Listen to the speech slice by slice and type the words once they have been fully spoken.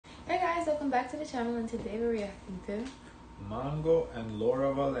guys, welcome back to the channel, and today we're reacting to Mango and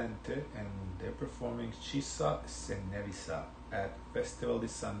Laura Valente, and they're performing Chissa nevica at Festival di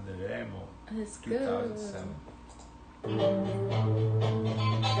Sanremo 2007.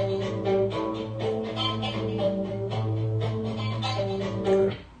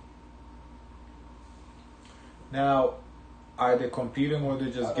 Now, are they competing or they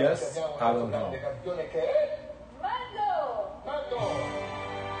just guess? I don't know.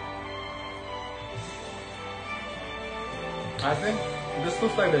 I think this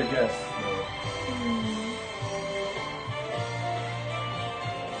looks like their guess.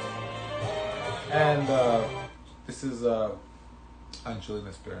 And this is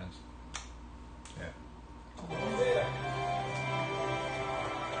Angelina's parents. Yeah.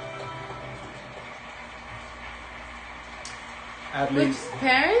 At least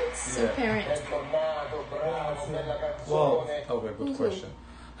parents yeah. or parents? Well, okay, good question.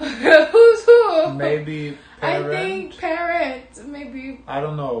 Who's who? Maybe parent. I think parent. Maybe. I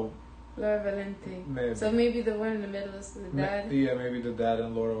don't know. Laura Valente. Maybe. So maybe the one in the middle is the dad. Yeah, maybe the dad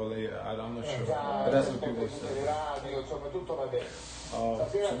and Laura Valente. I'm not sure, but that's what people say. So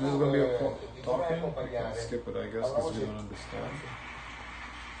this is gonna be a talking. We can skip it, I guess, because we don't understand.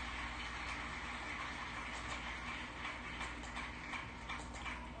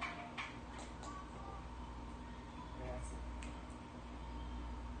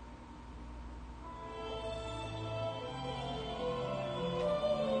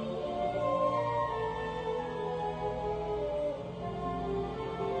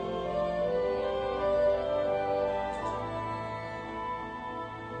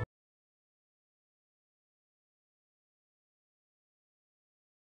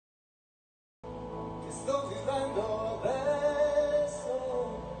 Sto vivendo adesso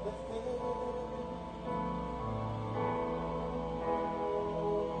per te.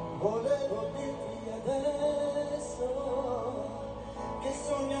 Volevo dirti adesso che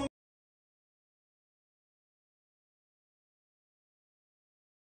sogno.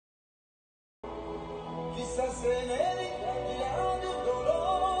 Chissà se nevica al di là del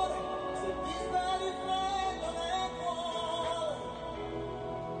dolore, se ti sta di freddo nel cuore,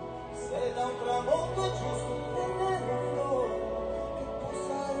 se da un tramonto è giusto prendere una flore che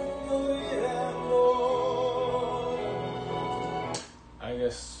possa rifiorire ancora. I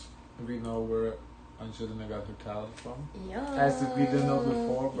guess we know where Angelina got her talent from. Yeah. As if we didn't know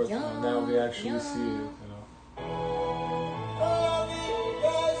before, but now we actually see it, you know.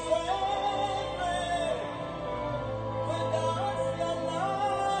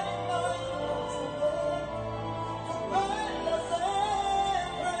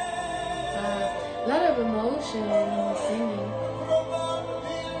 A lot of emotion in singing.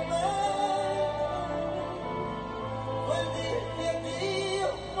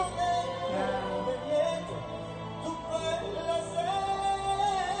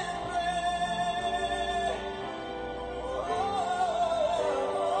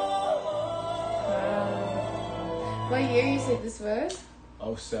 What year you said this was?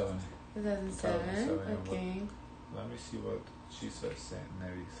 07. 2007. Okay. Let me see what Chissa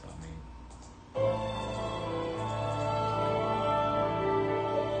nevica mean.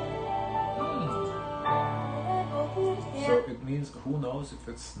 So it means who knows if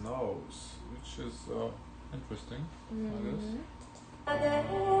it snows, which is interesting, I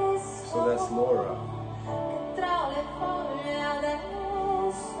guess. So that's Laura.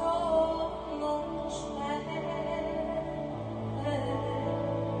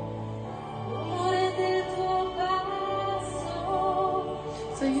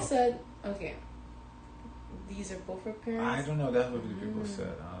 So you said, okay, these are both her parents? I don't know, that's what the people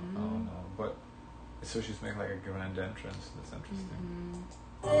said. I don't know. But so she's making like a grand entrance. That's interesting.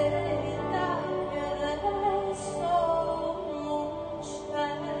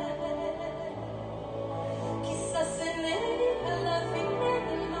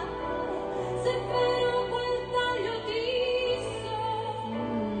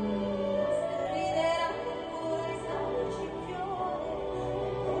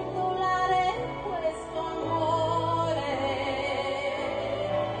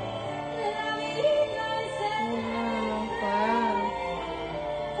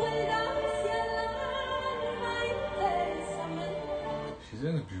 She's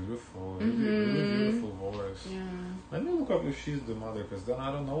in a beautiful, really beautiful voice. Yeah. Let me look up if she's the mother, because then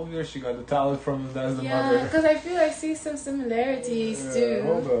I don't know where she got the talent from as the mother. Yeah, because I feel I see some similarities too.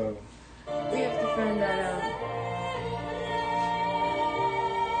 Hold on. We have to find that out.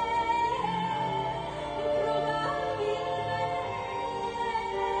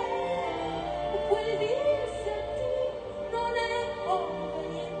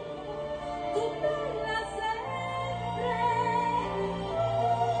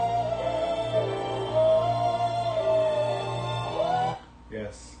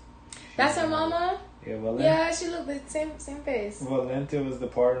 That's her mama? Yeah, Valente. Yeah, she looked the same face. Valente was the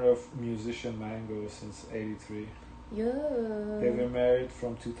partner of musician Mango since '83. Yeah. They've been married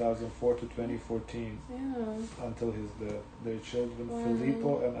from 2004 to 2014. Yeah. Until his death. Their children, Wow.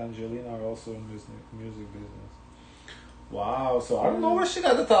 Filippo and Angelina, are also in music business. Wow, so I don't know where she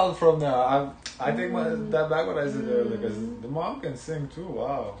got the talent from now. I think that back what I said earlier, because the mom can sing too.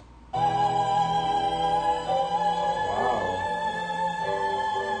 Wow. Wow.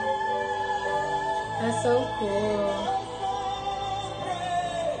 That's so cool.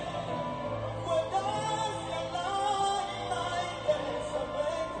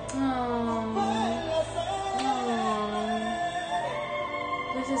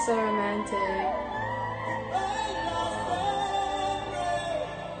 This is so romantic.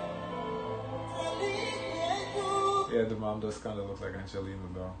 Yeah, the mom does kind of look like Angelina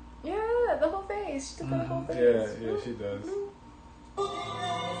though. Yeah, the whole face. She took her whole face. Yeah, she does.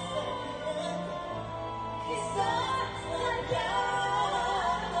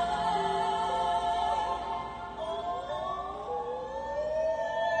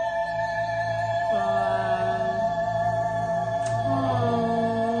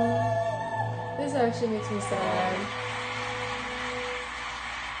 This actually makes me sad.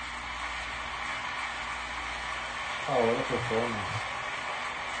 Oh, what a performance.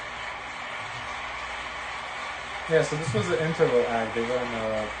 Yeah, so this was the interval act. They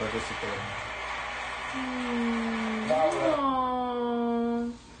weren't participating.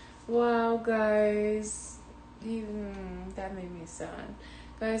 Aww. Wow, guys. That made me sad.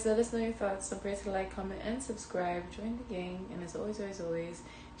 Guys, let us know your thoughts. Don't forget to like, comment, and subscribe. Join the gang. And as always,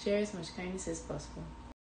 share as much kindness as possible.